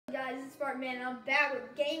Spartan Man, and I'm back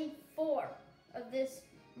with game 4 of this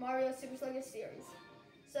Mario Super Sluggers series.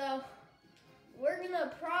 So, we're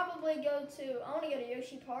gonna probably go to, I wanna go to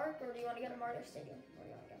Yoshi Park, or do you wanna go to Mario Stadium? Where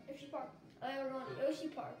do you wanna go? Yoshi Park. We're going to Yoshi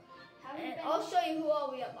Park. And I'll show you who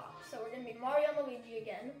all we unlocked. So we're gonna be Mario and Luigi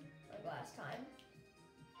again, like last time.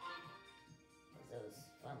 Because it was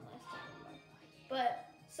fun last time. But,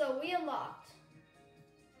 so we unlocked.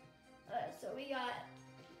 So we got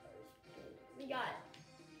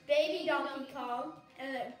Baby Donkey Kong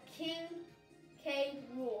and then King K.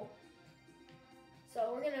 Rool.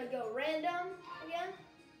 So we're gonna go random again.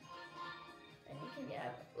 And you can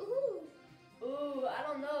get, ooh, I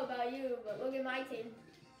don't know about you, but look at my team.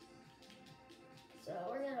 So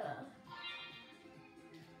we're gonna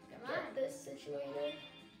get this situated.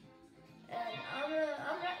 And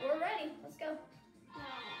we're ready, let's go.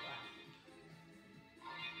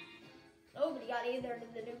 Nobody got either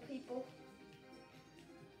of the new people.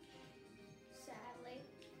 Sadly.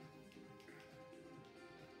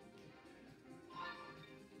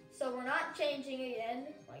 So we're not changing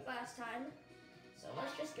again, like last time. So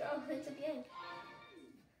let's just go into the game.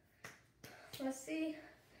 Let's see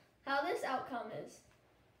how this outcome is.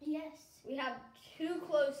 Yes. We have 2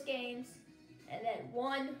 close games and then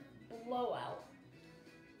 1 blowout.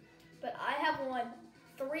 But I have won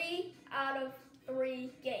 3 out of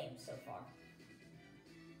 3 games so far.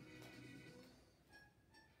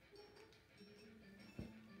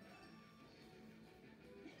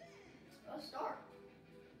 Let's start.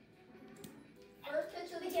 First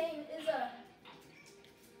pitch of the game is a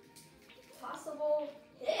possible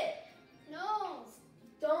hit. No.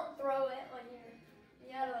 Don't throw it when you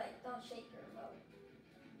gotta don't shake your remote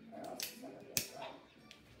or else it's gonna be a throw.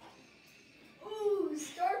 Ooh,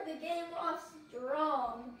 start the game off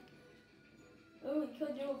strong. Ooh, he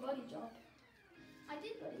could do a buddy jump. I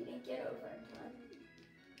did, but he didn't get over in time.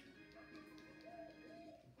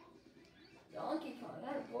 Donkey Kong,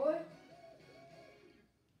 that a boy.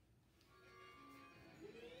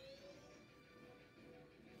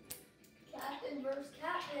 Captain versus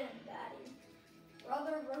captain, batting.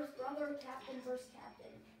 Brother versus brother, captain versus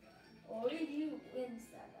captain. Luigi wins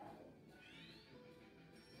that battle.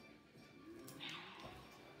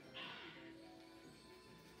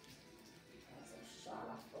 That's a shot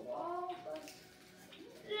off the wall, but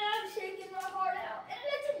I'm shaking my heart out, and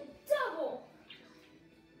it's a double.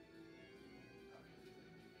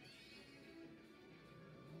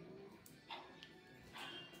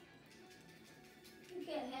 You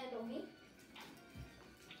can't handle me.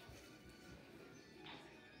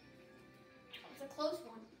 It's a close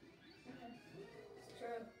one. It's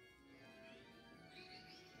true.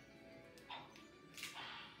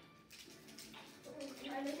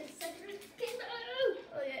 Trying to hit center.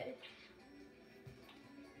 Oh yeah.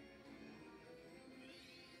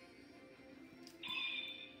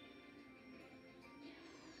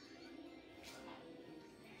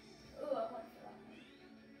 Ooh, I went for that one.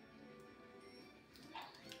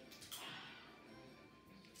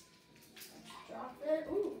 Drop it.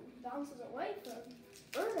 Ooh, bounces away from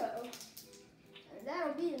Birdo. And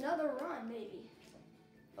that'll be another run, maybe.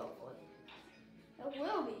 Hopefully. That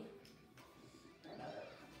will be another.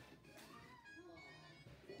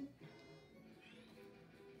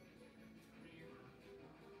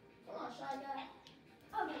 Come on, shy guy.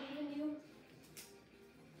 I'll believe in you.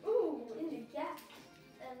 Ooh, in the gap.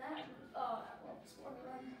 And that, oh, that won't score a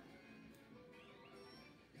run.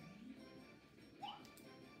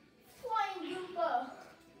 Flying Goomba.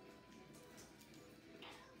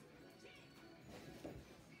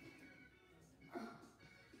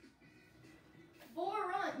 Four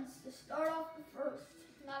runs to start off the first.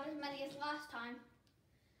 Not as many as last time.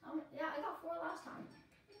 Yeah, I got 4 last time.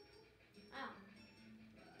 Oh.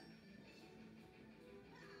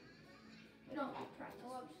 We don't need practice.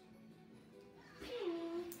 Whoops.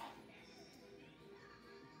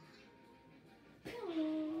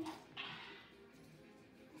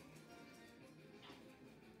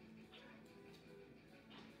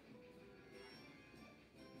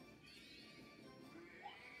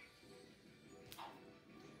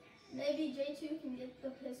 Maybe J2 can get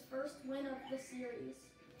his first win of the series.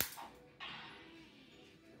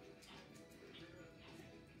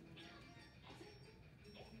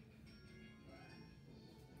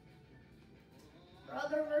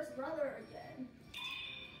 Brother versus brother again.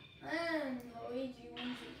 And Luigi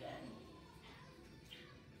wins again.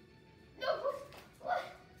 No, what?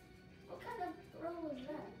 What kind of throw was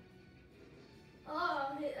that?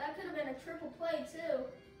 Oh, that could have been a triple play too.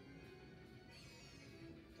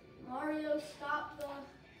 Mario stopped the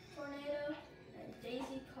tornado and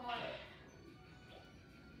Daisy caught it.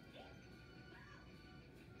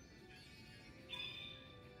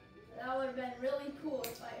 been really cool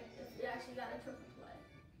if we actually got a triple play.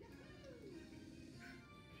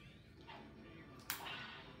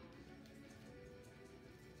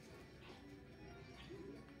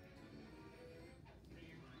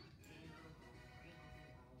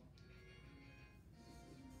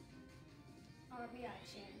 RBI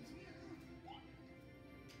chance.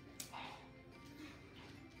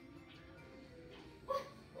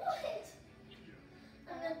 What?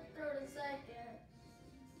 I'm gonna throw it a second.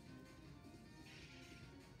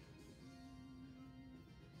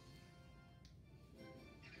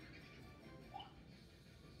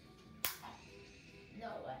 No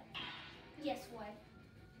way. Yes way.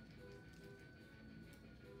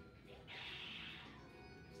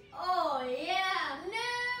 Oh yeah! No!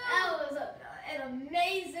 That was an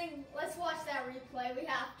amazing. Let's watch that replay. We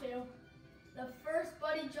have to. The first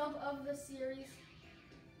buddy jump of the series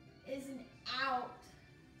is an out.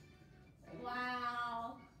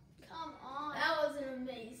 Wow. Come on. That was an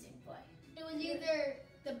amazing play. It was either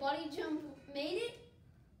the buddy jump made it,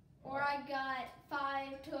 or I got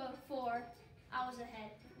 5-4. I was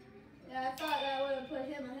ahead. Yeah, I thought that would have put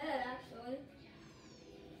him ahead, actually.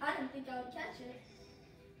 I didn't think I would catch it.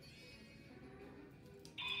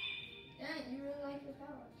 Dang, you really like your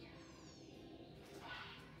power.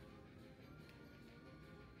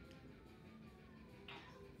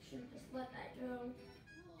 Should just let that go.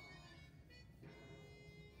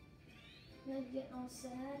 Then getting all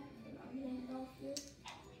sad and I'm hitting off here.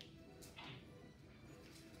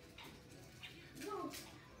 No.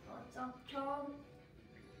 Oh, it's off Tom.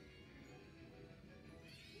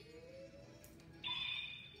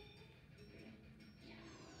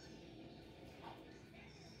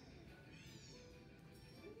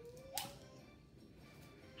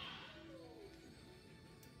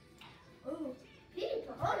 Ooh, Petey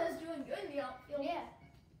Piranha's doing good in the outfield. Yeah.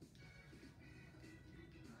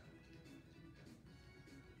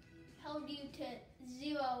 Held you to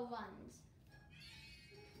 0 runs.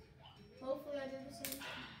 Hopefully I do the same thing.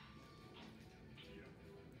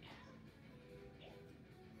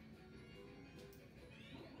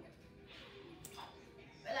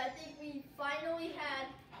 But I think we finally had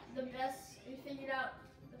the best, we figured out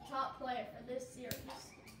the top player for this series.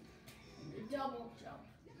 The double jump.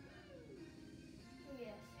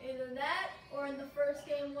 Yes. Either that or in the first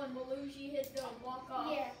game when Waluigi hit the walk-off.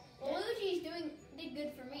 Yeah. Well, Luigi's did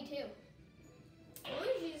good for me too.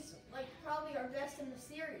 Waluigi's like probably our best in the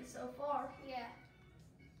series so far. Yeah.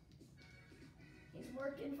 He's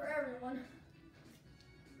working for everyone.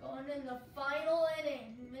 Going in the final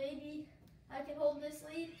inning. Maybe I can hold this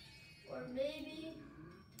lead, or maybe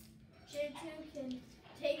J2 can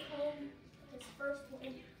take home his first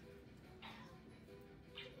win.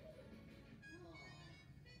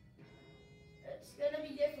 It's gonna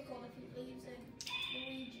be difficult if he leaves in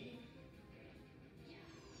Luigi.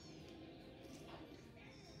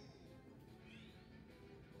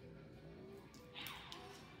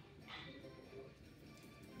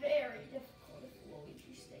 Very difficult if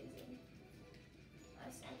Luigi stays in.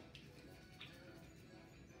 I say.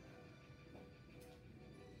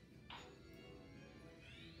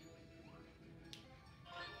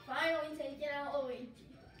 Finally taking out Luigi.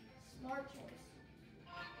 Smart choice.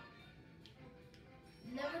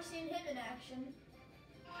 Never seen him in action.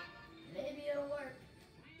 Maybe it'll work.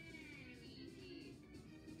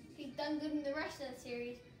 He's done good in the rest of the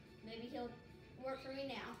series. Maybe he'll work for me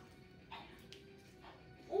now.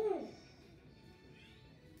 Ooh!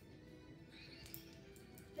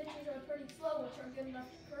 Pitches are pretty slow, which aren't good enough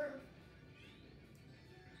to curve.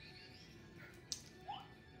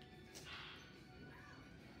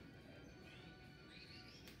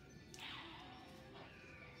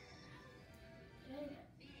 Dang it.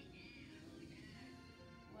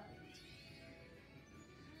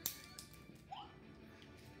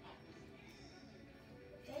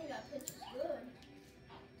 Dang, that pitch is good.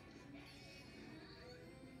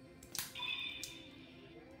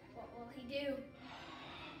 What will he do?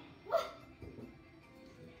 What?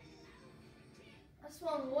 I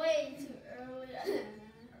swung way too early.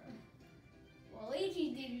 Luigi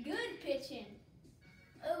did good pitching.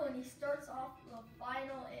 Oh, and he starts off the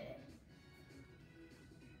final inning.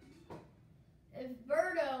 If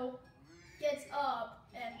Birdo gets up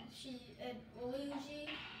and Luigi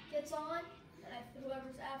gets on, and if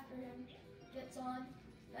whoever's after him gets on,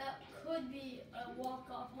 that could be a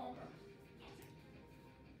walk-off homer.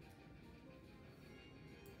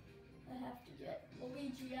 I have to get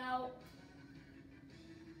Luigi out.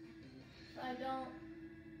 If I don't,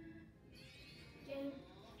 game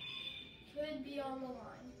could be on the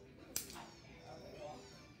line.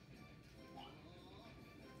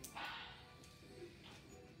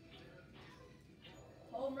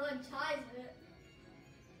 home run ties it.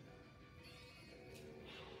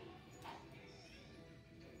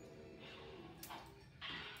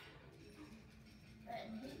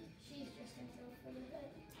 And she's just gonna go for the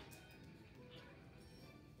hit.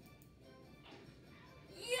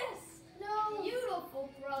 Yes! No. Beautiful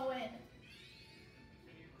throw in.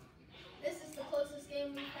 This is the closest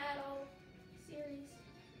game we've had all series.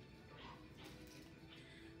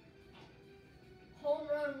 Home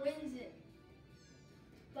run wins it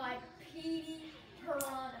by Petey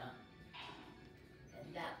Piranha.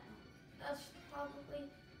 And that's probably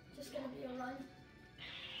just gonna be a run.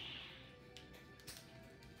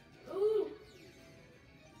 Ooh.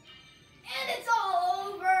 And it's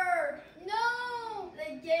all over. No.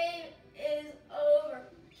 The game is over.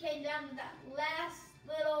 Came down to that last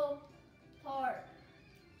little part.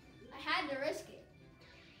 I had to risk it.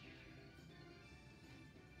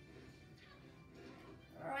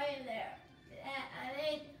 Right there.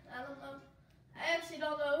 I don't know. I actually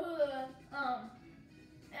don't know who the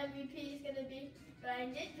MVP is gonna be, but I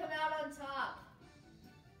did come out on top.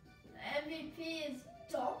 The MVP is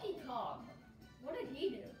Donkey Kong. What did he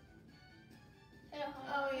do?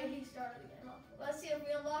 Oh yeah, he started the game off. Let's see if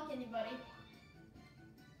we unlock anybody.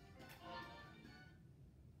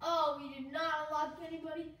 Oh, we did not unlock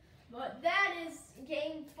anybody, but that is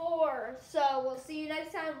game 4. So we'll see you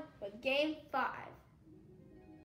next time with game 5.